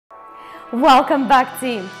Welcome back,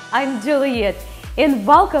 team. I'm Juliet, and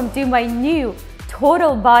welcome to my new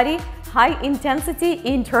total body high intensity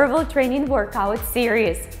interval training workout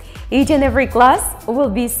series. Each and every class will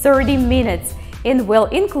be 30 minutes and will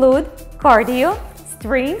include cardio,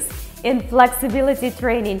 strength, and flexibility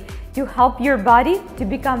training to help your body to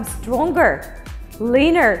become stronger,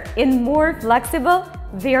 leaner, and more flexible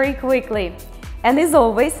very quickly. And as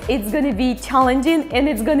always, it's going to be challenging and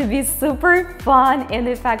it's going to be super fun and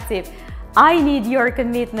effective. I need your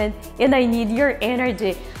commitment and I need your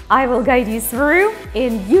energy. I will guide you through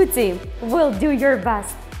and you, team, will do your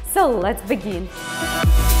best. So let's begin.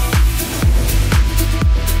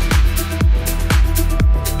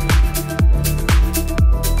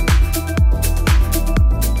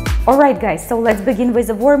 Alright guys, so let's begin with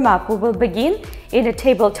a warm-up. We will begin in a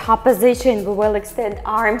tabletop position. We will extend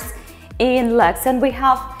arms and legs, and we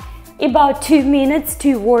have about 2 minutes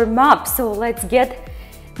to warm up. So let's get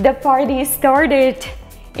the party started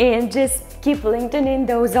and just keep lengthening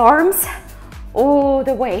those arms all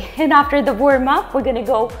the way. And after the warm-up, we're gonna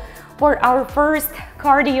go for our first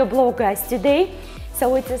cardio block, guys, today.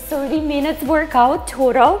 So it's a 30 minutes workout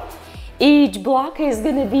total. Each block is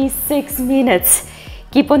gonna be 6 minutes.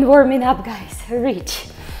 Keep on warming up, guys. Reach,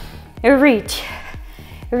 reach,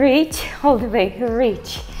 reach, all the way,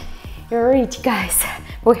 reach, reach, guys.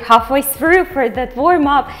 We're halfway through for that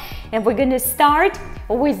warm-up, and we're gonna start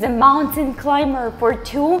with the mountain climber for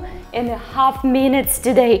 2.5 minutes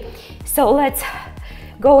today. So let's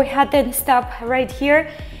go ahead and stop right here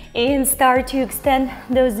and start to extend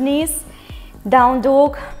those knees. Down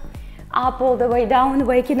dog, up all the way down,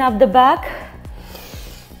 waking up the back.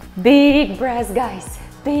 Big breaths, guys.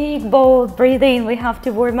 Big, bold breathing. We have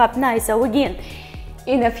to warm up nice. So again,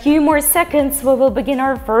 in a few more seconds, we will begin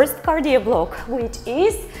our first cardio block, which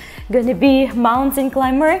is gonna be mountain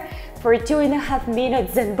climber for 2.5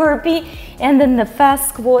 minutes, and burpee, and then the fast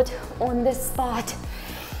squat on the spot.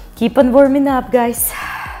 Keep on warming up, guys.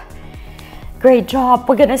 Great job.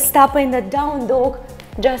 We're gonna stop in the down dog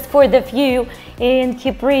just for the few and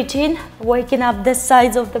keep reaching, waking up the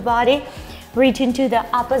sides of the body. Reach into the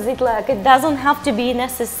opposite leg. It doesn't have to be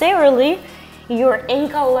necessarily your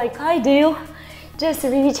ankle like I do. Just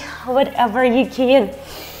reach whatever you can.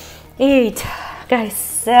 8, guys,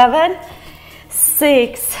 7,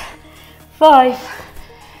 6, 5,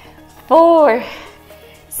 4,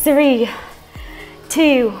 3,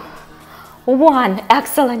 2, 1.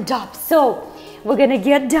 Excellent job. So we're gonna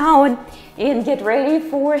get down and get ready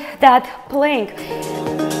for that plank.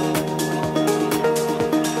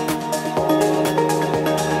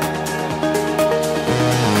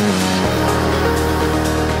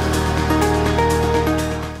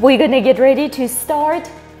 We're gonna get ready to start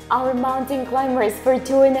our mountain climbers for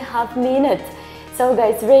 2.5 minutes. So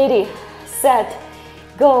guys, ready, set,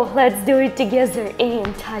 go. Let's do it together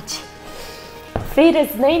and touch. Feet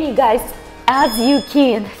as many, guys, as you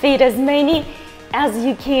can. Feet as many as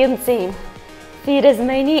you can, team. Feet as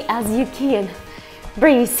many as you can.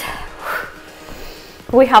 Breathe.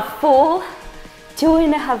 We have full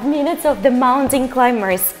 2.5 minutes of the mountain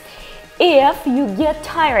climbers. If you get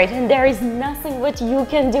tired and there is nothing what you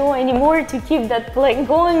can do anymore to keep that plank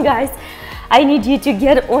going, guys, I need you to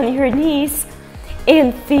get on your knees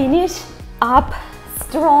and finish up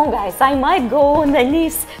strong, guys. I might go on the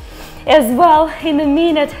knees as well in a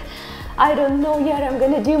minute. I don't know yet. I'm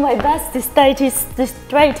gonna do my best to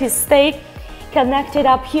try to stay connected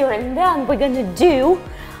up here, and then we're gonna do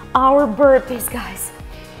our burpees, guys.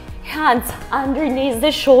 Hands underneath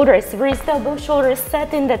the shoulders, wrist, elbow, shoulders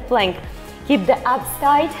set in that plank. Keep the abs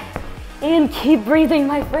tight and keep breathing,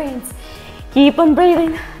 my friends. Keep on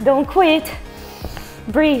breathing, don't quit.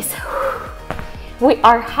 Breathe. We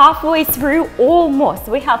are halfway through almost.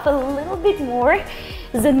 We have a little bit more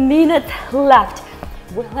than a minute left.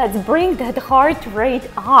 Well, let's bring that heart rate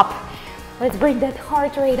up. Let's bring that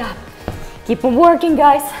heart rate up. Keep on working,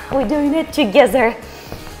 guys. We're doing it together.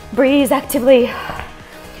 Breathe actively.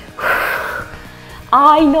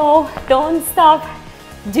 I know, don't stop.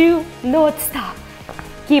 Do not stop.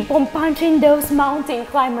 Keep on punching those mountain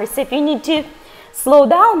climbers. If you need to slow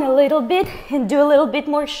down a little bit and do a little bit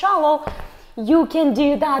more shallow, you can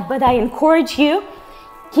do that, but I encourage you,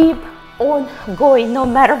 keep on going no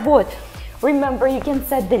matter what. Remember, you can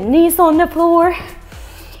set the knees on the floor.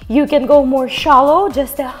 You can go more shallow,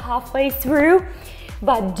 just halfway through,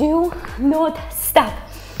 but do not stop.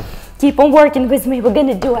 Keep on working with me. We're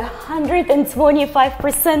gonna do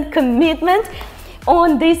 125% commitment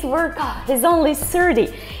on this workout. It's only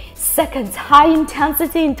 30 seconds, high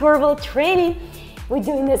intensity interval training. We're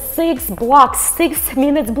doing the 6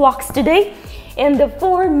 minutes blocks today, and the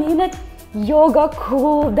 4-minute yoga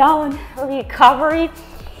cool down recovery,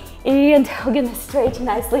 and we're gonna stretch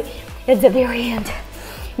nicely at the very end.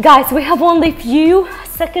 Guys, we have only few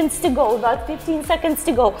seconds to go, about 15 seconds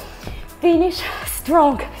to go. Finish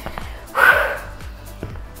strong.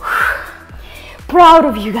 Proud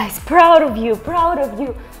of you guys, proud of you, proud of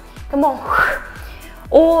you. Come on.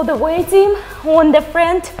 All the way, team, on the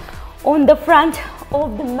front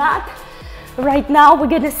of the mat. Right now we're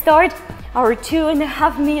gonna start our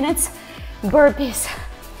 2.5 minutes burpees.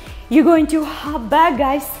 You're going to hop back,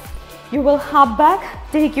 guys. You will hop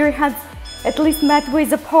back, take your hands at least mat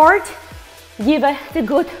width apart. Give it a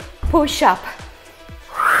good push up.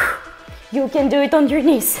 You can do it on your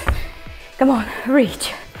knees. Come on,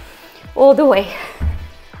 reach all the way.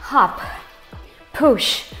 Hop,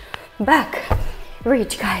 push, back,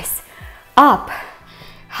 reach, guys. Up,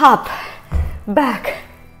 hop, back,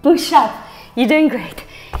 push up. You're doing great.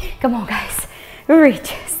 Come on, guys.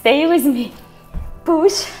 Reach, stay with me.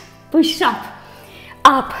 Push, push up,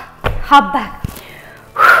 hop back.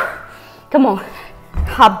 Come on,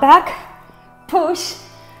 hop back, push,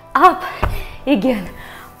 up. Again,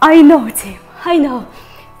 I know, team, I know.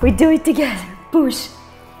 We do it together. Push,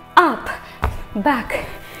 up, back,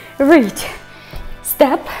 reach,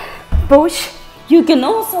 step, push. You can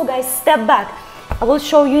also, guys, step back. I will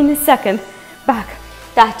show you in a second. Back,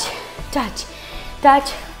 touch, touch,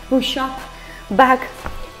 touch, push up, back,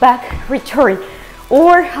 back, return.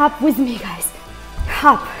 Or hop with me, guys.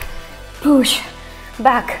 Hop, push,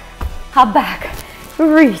 back, hop back,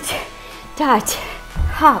 reach, touch,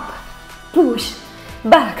 hop, push,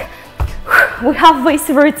 back. We're halfway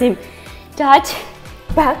through, team. Touch,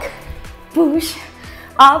 back, push,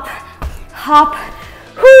 up, hop.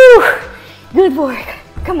 Whew. Good work.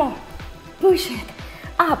 Come on. Push it.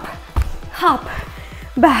 Up, hop,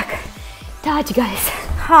 back. Touch, guys.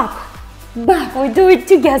 Hop, back. We do it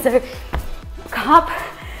together. Hop,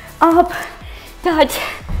 up, touch,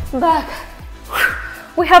 back.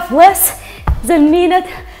 We have less than a minute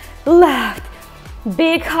left.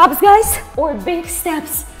 Big hops, guys, or big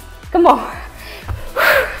steps. Come on.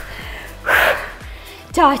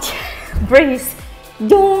 Touch, breathe.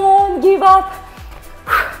 Don't give up.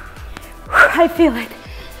 I feel it.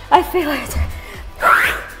 I feel it.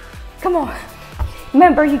 Come on.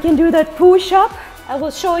 Remember, you can do that push up. I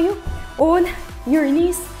will show you on your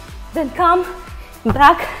knees. Then come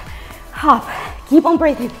back, hop. Keep on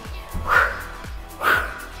breathing.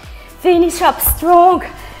 Finish up strong.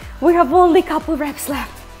 We have only a couple reps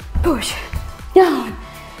left. Push, down,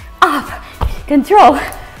 up, control.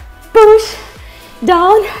 Push,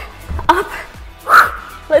 down, up.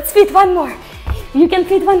 Let's fit one more. You can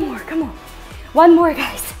fit one more, come on. One more,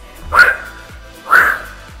 guys.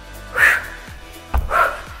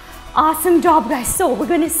 Awesome job, guys. So we're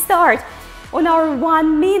gonna start on our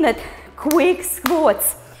 1 minute quick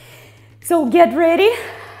squats. So get ready,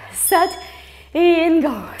 set, and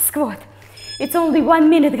go. Squat. It's only 1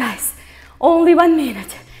 minute, guys. Only 1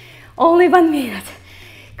 minute. Only 1 minute.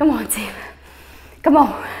 Come on, team. Come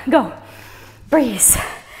on, go. Breathe.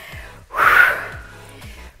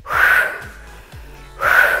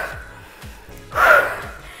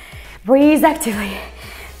 Breathe actively.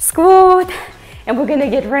 Squat. And we're gonna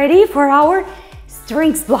get ready for our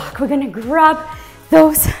strength block. We're gonna grab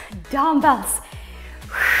those dumbbells.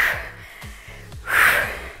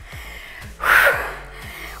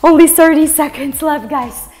 Only 30 seconds left,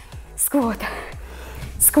 guys. Squat.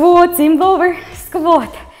 Squat, team over.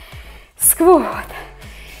 Squat. Squat.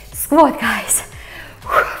 Squat, guys.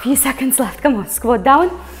 A few seconds left. Come on, squat down.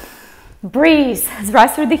 Breathe.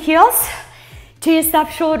 Thrust through the heels. Chest up,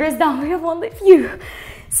 shoulders down. We have only a few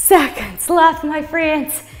seconds left, my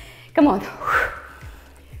friends. Come on.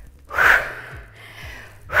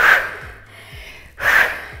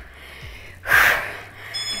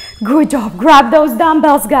 Good job. Grab those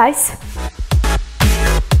dumbbells, guys.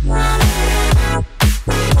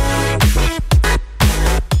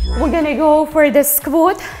 We're gonna go for the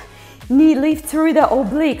squat, knee lift through the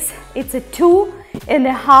obliques. It's a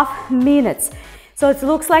 2.5 minutes. So it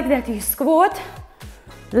looks like that. You squat,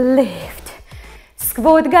 lift.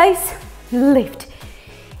 Squat, guys, lift.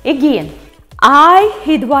 Again, I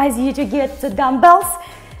advise you to get the dumbbells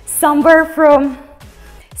somewhere from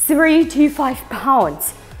 3 to 5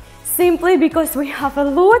 pounds. Simply because we have a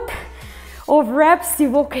lot of reps to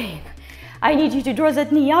walk in. I need you to draw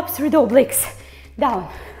that knee up through the obliques. Down,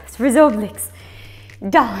 through the obliques.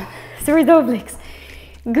 Down, through the obliques.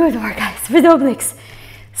 Good work, guys, through the obliques.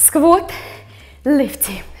 Squat, lift,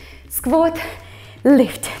 team. Squat,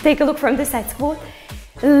 lift. Take a look from the side. Squat,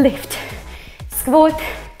 lift. Squat,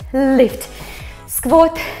 lift.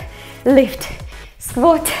 Squat, lift.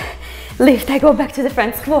 Squat, lift. I go back to the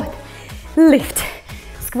front, squat, lift,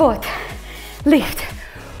 squat, lift.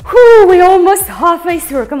 Whew, we're almost halfway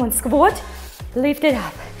through. Come on, squat, lift it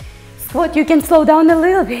up. Squat, you can slow down a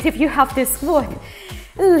little bit if you have to squat.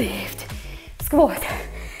 Lift, squat,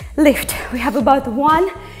 lift. We have about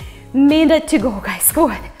 1 minute to go, guys.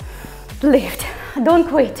 Squat, lift, don't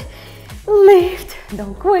quit. Lift,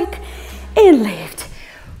 don't quit, and lift.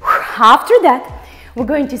 After that, we're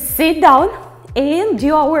going to sit down and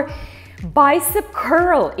do our bicep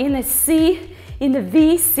curl in a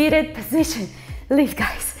V seated position. Lift,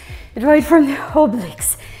 guys, right from the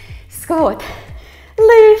obliques. Squat,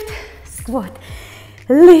 lift, squat,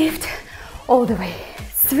 lift, all the way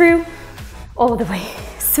through, all the way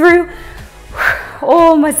through.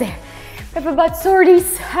 Almost there. We have about 30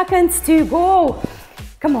 seconds to go.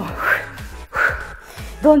 Come on.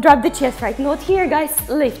 Don't drop the chest, right? Not here, guys.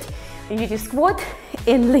 Lift. You need to squat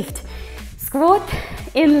and lift. Squat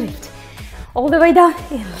and lift. All the way down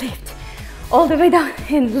and lift. All the way down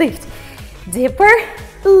and lift. Deeper,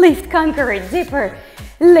 lift, conquer it. Deeper,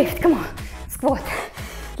 lift. Come on. Squat,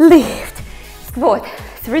 lift, squat.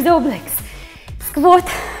 Through the obliques. Squat.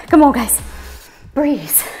 Come on, guys.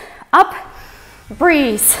 Breathe. Up,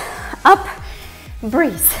 breathe. Up,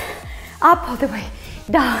 breathe. Up all the way.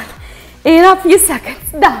 Down. In a few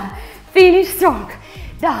seconds. Down. Finish strong.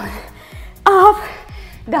 Down. Up.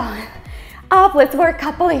 Down. Up. Let's work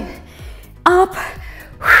couple in. Up.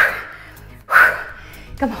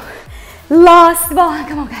 Come on. Last one.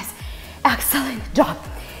 Come on, guys. Excellent job.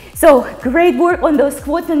 So, great work on those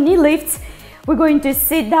squats and knee lifts. We're going to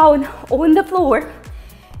sit down on the floor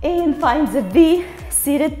and find the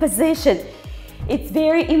V-seated position. It's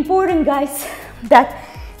very important, guys, that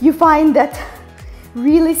you find that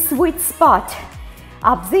really sweet spot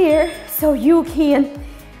up there so you can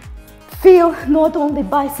feel not only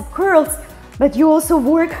bicep curls, but you also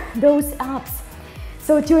work those abs.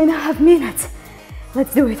 So 2.5 minutes.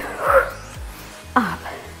 Let's do it. Up,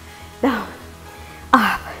 down,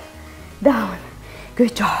 up, down.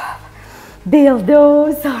 Good job. Build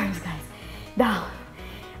those arms, guys. Down,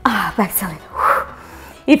 up, excellent.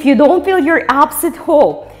 If you don't feel your abs at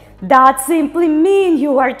all, that simply means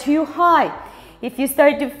you are too high. If you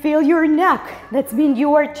start to feel your neck, that means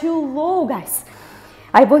you are too low, guys.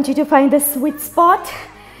 I want you to find a sweet spot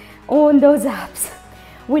on those abs.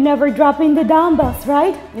 We never drop in the dumbbells,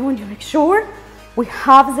 right? You want to make sure we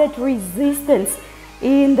have that resistance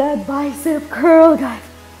in that bicep curl, guys.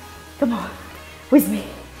 Come on, with me.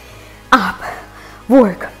 Up,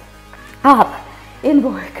 work, up, and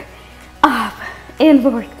work, up, and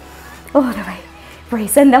work, all the way.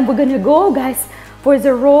 Brace, and then we're gonna go, guys, for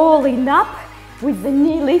the rolling up with the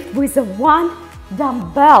knee lift with the 1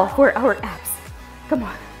 dumbbell for our abs. Come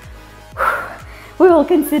on. We will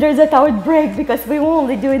consider that our break because we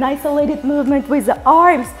only do an isolated movement with the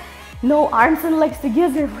arms. No arms and legs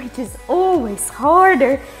together, which is always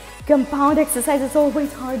harder. Compound exercise is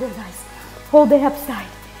always harder, guys. Hold the abs tight.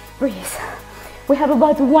 Breathe. We have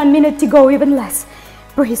about 1 minute to go, even less.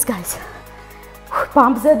 Breathe, guys.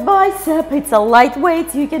 Pump that bicep. It's a light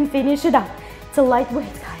weight. You can finish it up. It's a light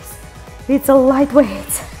weight, guys. It's a light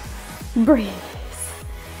weight. Breathe.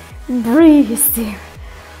 Breathe, dear.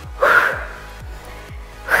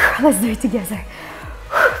 Let's do it together.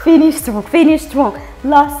 Finish strong. Finish strong.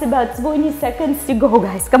 Last about 20 seconds to go,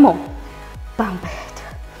 guys. Come on. Pump it.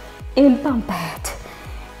 And pump it.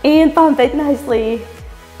 And pump it nicely.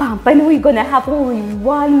 Pump. And we're gonna have only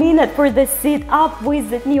 1 minute for the sit up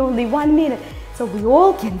with the knee. Only 1 minute. So we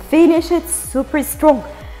all can finish it super strong.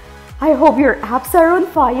 I hope your abs are on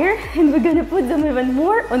fire, and we're gonna put them even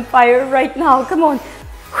more on fire right now. Come on.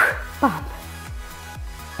 Pump.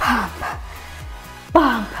 Pump.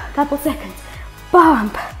 Pump. Couple seconds.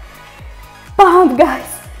 Pump. Pump, guys.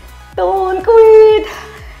 Don't quit.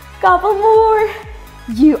 Couple more.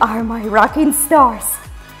 You are my rocking stars.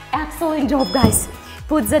 Excellent job, guys.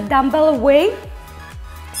 Put the dumbbell away.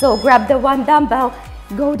 So grab the 1 dumbbell,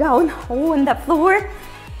 go down on the floor,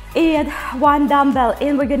 and 1 dumbbell,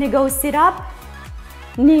 and we're gonna go sit up,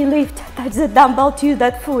 knee lift, touch the dumbbell to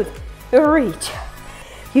that foot, reach.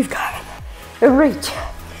 You've got it. Reach.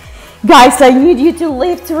 Guys, I need you to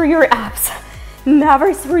lift through your abs,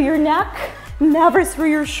 never through your neck, never through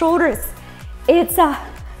your shoulders. It's a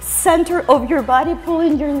center of your body,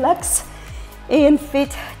 pulling your legs and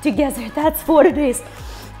feet together. That's what it is.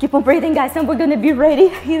 Keep on breathing, guys, and we're gonna be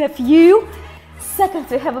ready in a few seconds.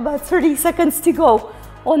 We have about 30 seconds to go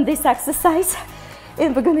on this exercise,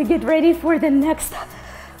 and we're gonna get ready for the next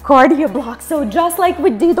cardio block. So just like we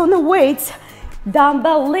did on the weights,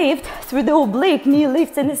 dumbbell lift through the oblique, knee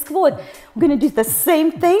lifts and a squat, we're gonna do the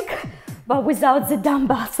same thing but without the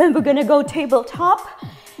dumbbells. And we're gonna go tabletop,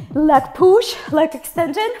 leg push, leg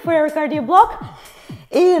extension for our cardio block,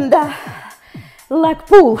 and leg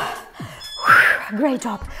pull. Great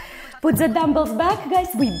job. Put the dumbbells back, guys.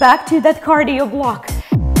 We back to that cardio block.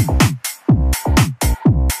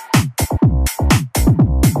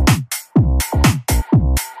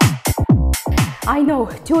 I know,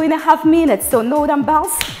 2.5 minutes, so no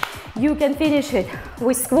dumbbells. You can finish it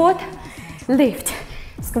with squat, lift,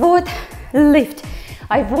 squat, lift.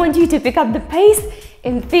 I want you to pick up the pace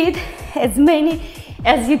and feed as many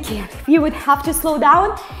as you can. If you would have to slow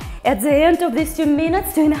down at the end of these 2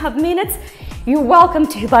 minutes, 2.5 minutes, you're welcome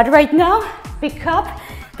to. But right now, pick up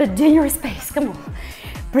the generous pace. Come on.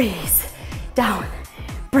 Breathe down,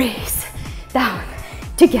 breathe down.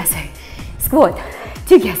 Together. Squat,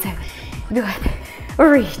 together. Good.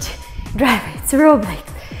 Reach. Drive it through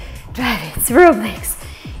obliques. Drive it through obliques.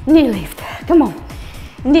 Knee lift. Come on.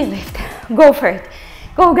 Knee lift. Go for it.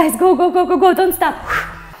 Go, guys. Go, go, go, go, go. Don't stop.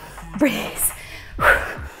 Breathe.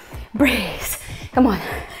 Breathe. Come on.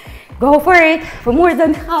 Go for it. For more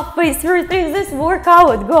than halfway through this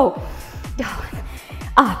workout. Go. Down.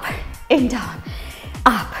 Up. And down.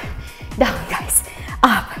 Up. Down, guys.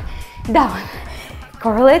 Up. Down.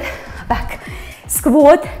 Curl it. Back.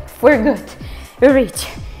 Squat. For good. Reach.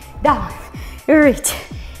 Down. Reach.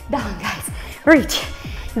 Down, guys. Reach.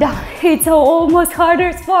 Down. It's almost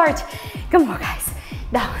hardest part. Come on, guys.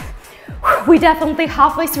 Down. We're definitely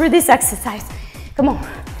halfway through this exercise. Come on.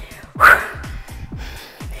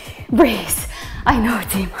 Breathe. I know,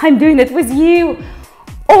 team. I'm doing it with you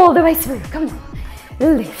all the way through. Come on.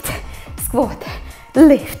 Lift. Squat.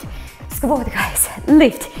 Lift. Squat, guys.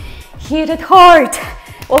 Lift. Hit it hard.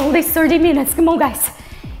 Only 30 minutes. Come on, guys.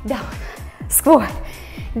 Down. Squat.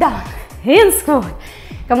 Down. In squat.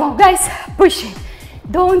 Come on, guys. Push it.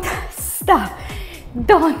 Don't stop.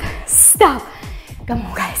 Don't stop. Come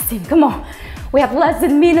on, guys, team. Come on. We have less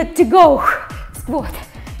than a minute to go. Squat.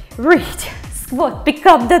 Reach. Squat. Pick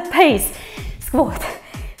up that pace. Squat.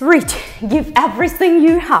 Reach. Give everything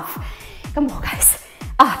you have. Come on, guys.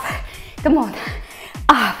 Up. Come on.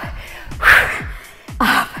 Up.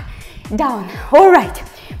 Up. Down. All right.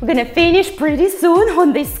 We're gonna finish pretty soon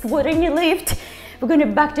on this squat and knee lift. We're gonna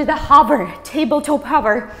back to the hover, tabletop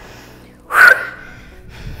hover.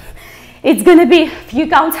 It's gonna be few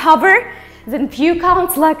counts hover, then few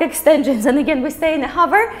counts leg extensions. And again, we stay in the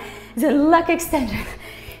hover, then leg extension.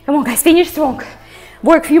 Come on, guys, finish strong.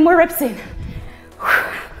 Work few more reps in.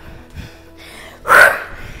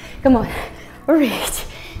 Come on, reach,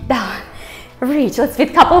 down, reach. Let's fit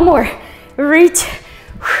a couple more. Reach,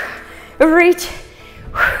 reach,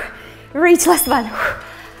 reach. Last one.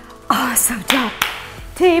 Awesome job.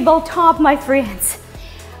 Tabletop, my friends.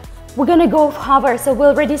 We're gonna go hover, so we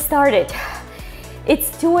already started.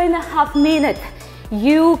 It's 2.5 minutes.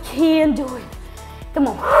 You can do it. Come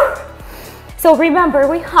on. So remember,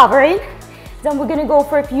 we're hovering. Then we're gonna go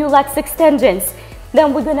for a few legs extensions.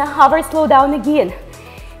 Then we're gonna hover, slow down again.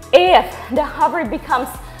 If the hover becomes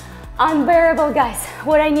unbearable, guys,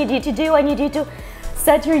 what I need you to do, I need you to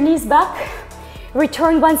set your knees back.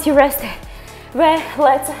 Return once you rested. Right,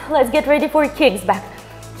 let's get ready for kicks back.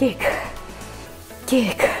 Kick,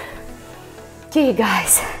 kick, kick,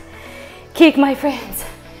 guys. Kick, my friends.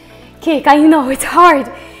 Kick. I know it's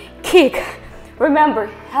hard. Kick. Remember,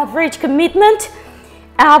 average commitment,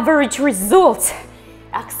 average results.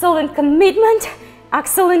 Excellent commitment,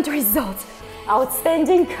 excellent results.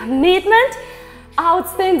 Outstanding commitment,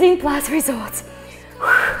 outstanding plus results.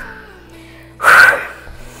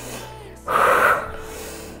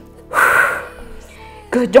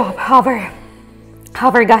 Good job. Hover.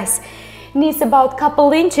 Hover, guys. Knees about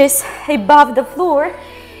couple inches above the floor.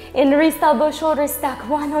 And wrist, elbow, shoulder stack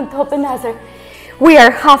one on top another. We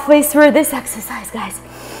are halfway through this exercise, guys.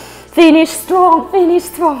 Finish strong, finish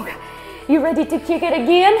strong. You ready to kick it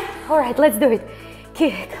again? All right, let's do it.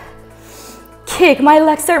 Kick, kick. My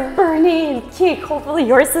legs are burning. Kick, hopefully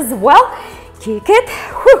yours as well. Kick it.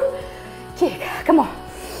 Whew. Kick, come on.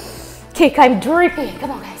 Kick, I'm dripping.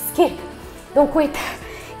 Come on, guys, kick. Don't quit.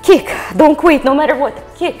 Kick, don't quit, no matter what.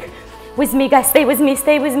 Kick. With me, guys, stay with me,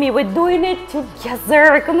 stay with me. We're doing it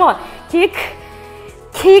together. Come on. Kick,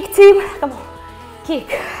 kick, team. Come on.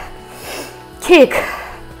 Kick, kick,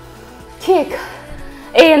 kick.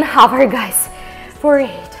 And hover, guys, for 8,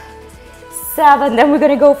 7. Then we're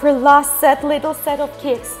gonna go for last set, little set of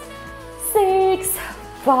kicks. 6,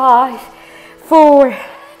 5, 4,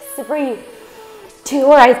 3, 2.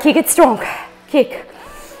 All right, kick it strong. Kick.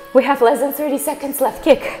 We have less than 30 seconds left.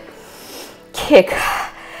 Kick, kick,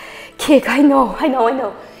 kick. I know, I know, I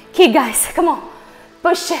know. Kick, guys, come on.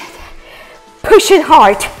 Push it. Push it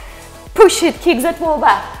hard. Push it, kick that wall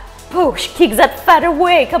back. Push, kick that fat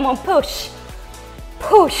away. Come on, push.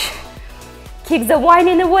 Push. Kick the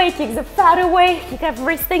whining away, kick the fat away, kick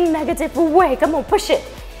everything negative away. Come on, push it.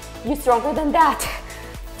 You're stronger than that.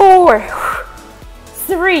 4,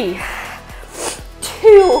 3,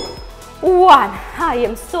 2, 1. I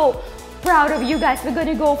am so proud of you guys. We're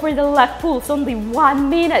gonna go for the leg pulls, only 1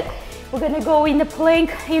 minute. We're gonna go in the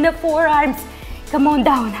plank, in the forearms. Come on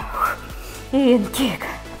down. And kick,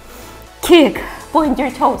 kick, point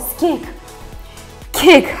your toes, kick,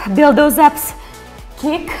 kick, build those abs,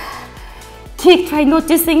 kick, kick, try not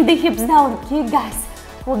to sink the hips down, kick guys,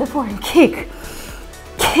 hold the form, kick,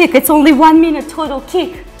 kick, it's only 1 minute total,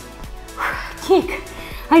 kick, kick,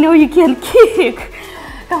 I know you can, kick,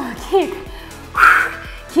 come on, kick,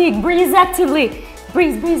 kick, breathe actively,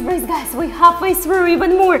 breathe, breathe, breathe guys, we're halfway through,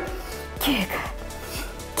 even more, kick,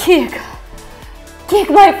 kick, kick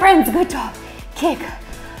my friends, good job, kick,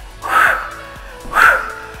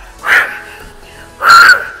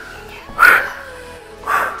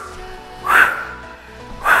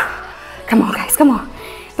 come on guys, come on,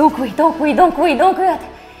 don't quit, don't quit, don't quit, don't quit,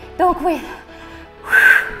 don't quit.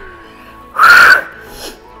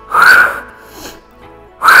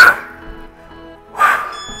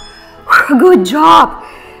 Good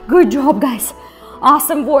job guys,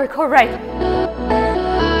 awesome work, all right.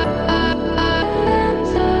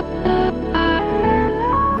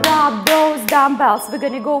 Grab those dumbbells, we're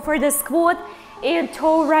gonna go for the squat and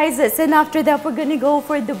toe rises, and after that we're gonna go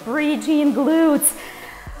for the bridging glutes.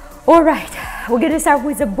 All right, we're gonna start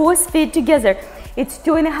with the both feet together. It's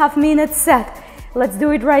 2.5 minute set. Let's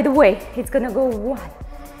do it right away. It's gonna go 1,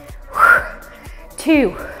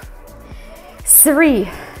 2, 3,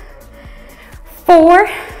 4,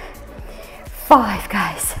 5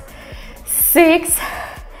 guys, 6,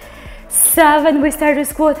 7. We start to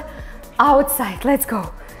squat outside. Let's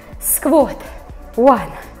go. Squat.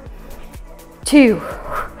 1, 2,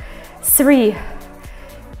 3,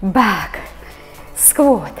 back.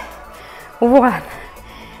 Squat. 1,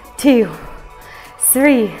 2,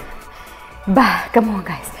 3, back. Come on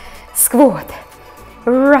guys. Squat.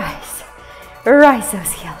 Rise. Rise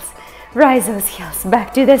those heels. Rise those heels.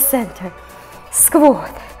 Back to the center.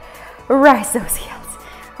 Squat. Rise those heels.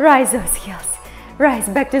 Rise those heels. Rise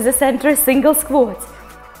back to the center. Single squats.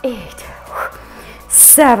 8,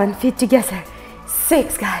 7. Feet together.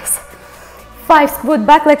 6 guys. 5. Squat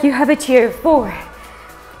back like you have a chair. 4,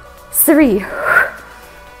 3,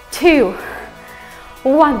 2,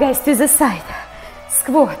 1 guys, to the side.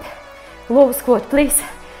 Squat. Low squat please.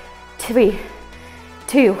 3,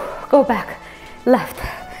 2, go back. Left.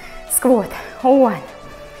 Squat. 1,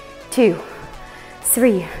 2,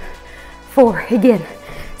 3, 4. Again.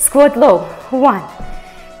 Squat low. 1,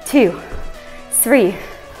 2, 3.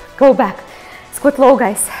 Go back. Squat low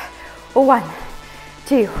guys. 1,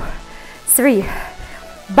 2, 3.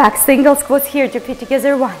 Back. Single squats here to feet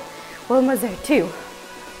together. 1. Almost there. 2,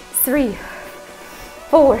 3,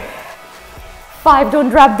 4, 5. Don't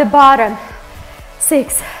drop the bottom.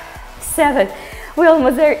 6, 7. We're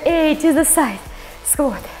almost there. 8 to the side.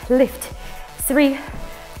 Squat. Lift. 3,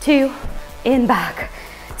 2, in back.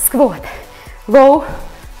 Squat. Low,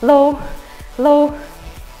 low, low,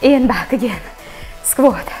 in back again.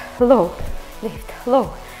 Squat. Low, lift,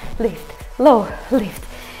 low, lift, low, lift.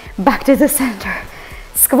 Back to the center.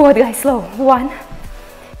 Squat guys, low. 1,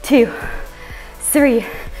 2, 3.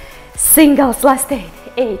 Singles, last 8.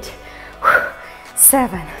 8,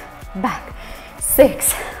 7, back.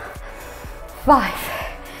 6, 5.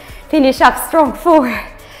 Finish up strong. 4,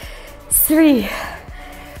 3,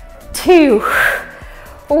 2,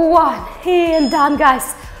 1. And done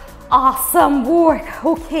guys. Awesome work.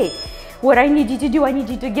 Okay, what I need you to do, I need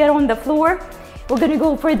you to get on the floor. We're gonna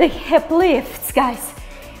go for the hip lifts guys.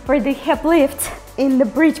 For the hip lifts in the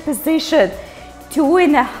bridge position.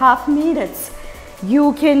 2.5 minutes.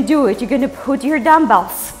 You can do it. You're gonna put your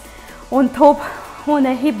dumbbells on top on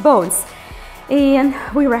the hip bones, and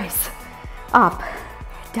we rise up,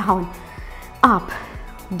 down, up,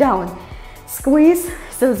 down. Squeeze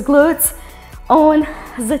those glutes on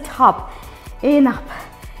the top, and up,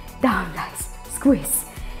 down guys. Squeeze,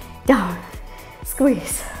 down,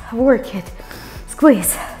 squeeze, work it,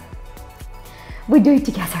 squeeze. We do it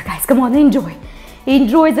together guys. Come on, enjoy.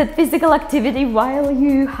 Enjoy that physical activity while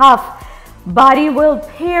you have. Body will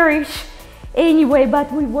perish anyway,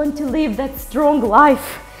 but we want to live that strong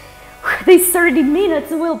life. These 30 minutes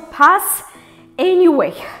will pass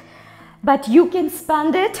anyway, but you can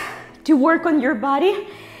spend it to work on your body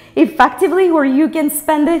effectively, or you can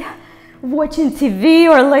spend it watching TV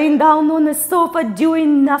or laying down on the sofa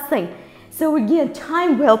doing nothing. So again,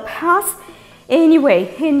 time will pass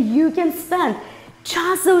Anyway, and you can spend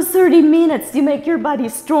just those 30 minutes to make your body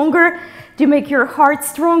stronger, to make your heart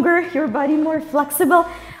stronger, your body more flexible,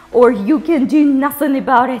 or you can do nothing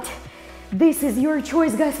about it. This is your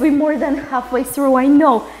choice, guys. We're more than halfway through. I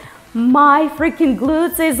know my freaking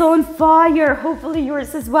glutes is on fire. Hopefully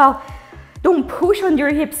yours as well. Don't push on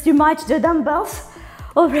your hips too much. The dumbbells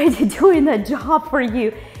already doing a job for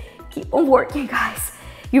you. Keep on working, guys.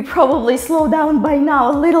 You probably slow down by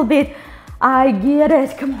now a little bit. I get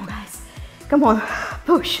it. Come on, guys. Come on.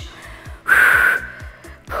 Push.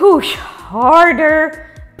 Push harder.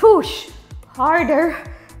 Push harder.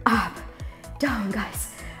 Up. Down,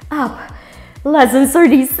 guys. Up. Less than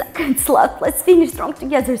 30 seconds left. Let's finish strong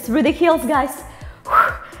together. Through the heels, guys.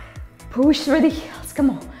 Push through the heels. Come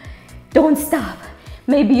on. Don't stop.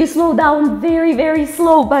 Maybe you slow down very, very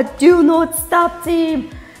slow, but do not stop, team.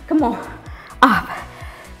 Come on. Up,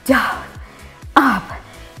 down, up,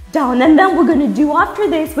 down. And then we're gonna do after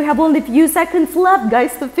this, we have only a few seconds left,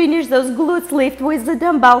 guys, to finish those glutes lift with the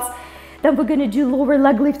dumbbells. Then we're gonna do lower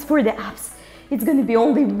leg lifts for the abs. It's gonna be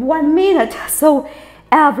only 1 minute, so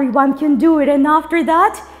everyone can do it. And after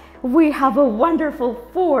that, we have a wonderful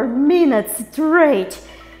 4 minutes straight.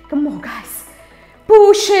 Come on, guys.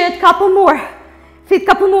 Push it, couple more. Feet,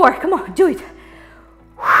 couple more. Come on, do it.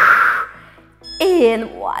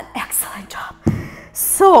 And one, excellent job.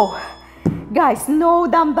 So, guys, no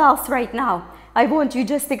dumbbells right now. I want you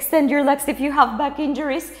just extend your legs if you have back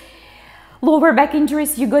injuries. Lower back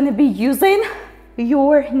injuries, you're gonna be using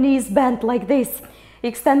your knees bent like this.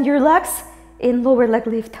 Extend your legs in lower leg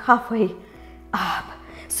lift, halfway up.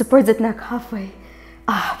 Support that neck, halfway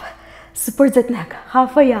up. Support that neck,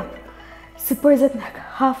 halfway up. Support that neck,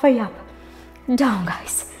 halfway up. Down,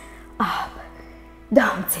 guys. Up.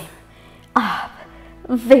 Down, team. Up.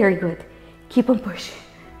 Very good. Keep on pushing.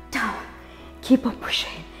 Down. Keep on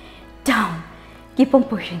pushing. Down. Keep on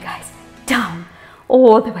pushing, guys. Down.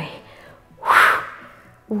 All the way.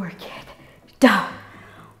 Work it. Down.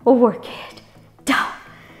 Work it. Down.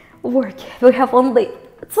 Work it. We have only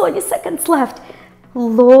 20 seconds left.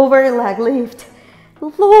 Lower leg lift.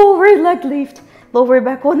 Lower leg lift. Lower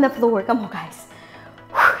back on the floor. Come on, guys.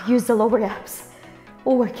 Use the lower abs.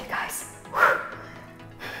 Work it, guys.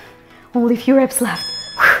 Only a few reps left.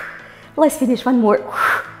 Let's finish one more.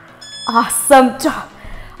 Awesome job.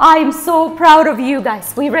 I'm so proud of you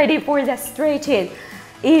guys. We ready for the stretching.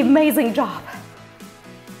 Amazing job.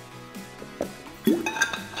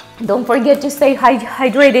 Don't forget to stay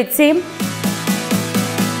hydrated, team.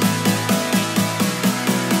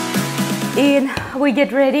 And we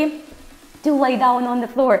get ready to lay down on the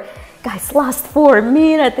floor. Guys, last 4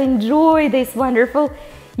 minutes. Enjoy this wonderful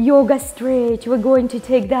yoga stretch. We're going to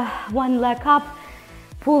take the one leg up,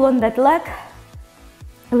 pull on that leg,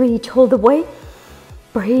 reach all the way,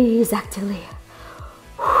 breathe actively.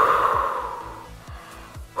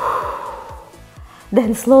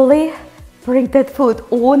 Then slowly bring that foot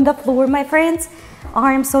on the floor, my friends.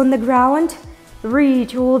 Arms on the ground,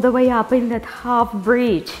 reach all the way up in that half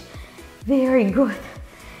bridge. Very good.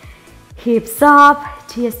 Hips up,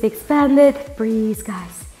 chest expanded, breathe,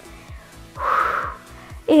 guys.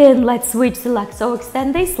 And let's switch the leg. So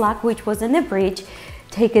extend this leg, which was in the bridge.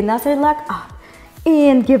 Take another leg up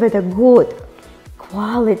and give it a good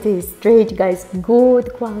quality stretch, guys.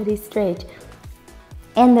 Good quality stretch.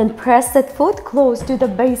 And then press that foot close to the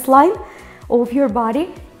baseline of your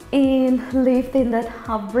body and lift in that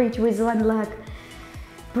half bridge with one leg.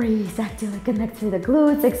 Breathe actively, connect through the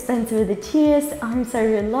glutes, expand through the chest, arms are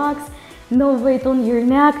relaxed, no weight on your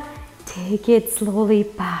neck. Take it slowly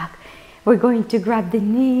back. We're going to grab the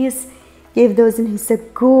knees, give those knees a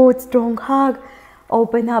good strong hug,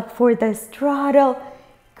 open up for the straddle,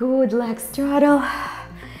 good leg straddle.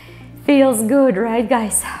 Feels good, right,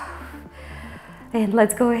 guys? And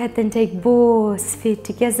let's go ahead and take both feet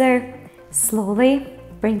together. Slowly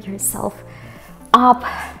bring yourself up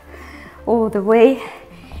all the way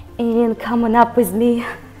and come on up with me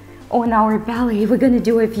on our belly. We're gonna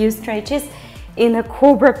do a few stretches in a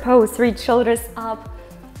cobra pose. Reach shoulders up,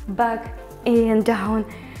 back and down.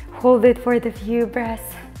 Hold it for the few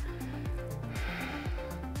breaths.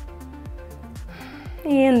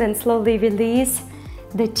 And then slowly release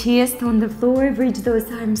the chest on the floor. Reach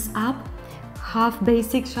those arms up. Half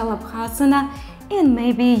basic Shalabhasana. And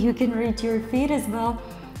maybe you can reach your feet as well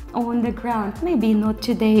on the ground. Maybe not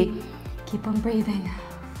today. Keep on breathing.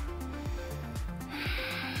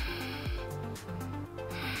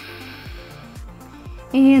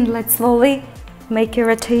 And let's slowly make a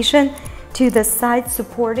rotation to the side,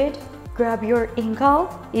 supported. Grab your ankle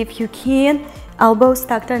if you can. Elbows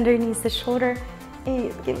tucked underneath the shoulder.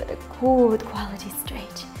 And give it a good quality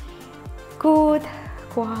stretch. good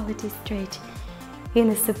quality stretch in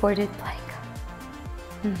a supported plank.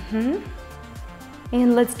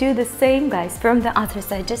 And let's do the same, guys, from the other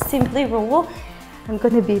side. Just simply roll. I'm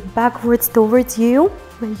gonna be backwards towards you,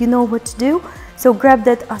 but you know what to do. So grab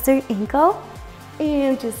that other ankle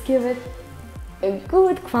and just give it a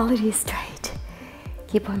good quality stretch.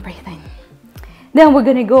 Keep on breathing. Then we're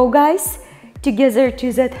gonna go, guys, together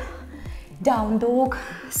to that down dog.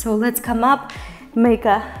 So let's come up, make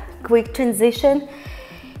a quick transition.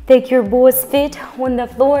 Take your both feet on the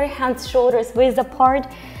floor, hands, shoulders waist apart.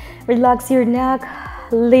 Relax your neck,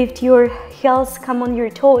 lift your heels, come on your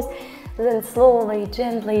toes. Then slowly,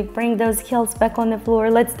 gently bring those heels back on the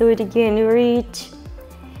floor. Let's do it again. Reach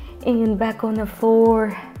and back on the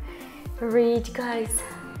floor. Reach, guys.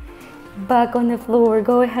 Back on the floor.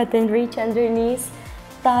 Go ahead and reach underneath.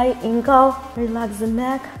 Thigh, ankle. Relax the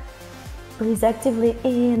neck. Breathe actively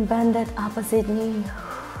in. Bend that opposite knee.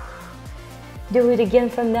 Do it again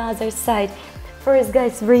from the other side. First,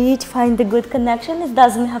 guys, reach. Find the good connection. It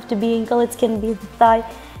doesn't have to be ankle. It can be the thigh.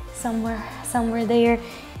 Somewhere there.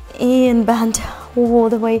 And bend all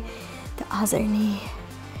the way the other knee.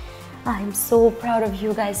 I'm so proud of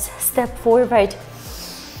you, guys. Step forward.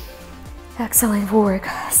 Excellent work.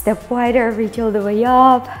 Step wider, reach all the way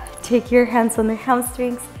up. Take your hands on the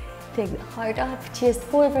hamstrings. Take the heart up, chest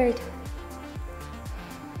forward.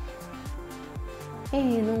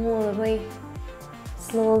 And all the way.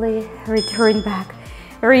 Slowly return back.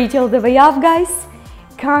 Reach all the way up, guys.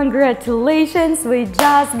 Congratulations, we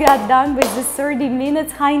just got done with the 30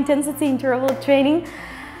 minutes high intensity interval training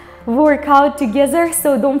workout together.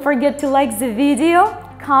 So don't forget to like the video,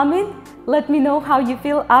 comment, let me know how you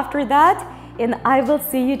feel after that, and I will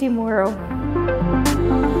see you tomorrow.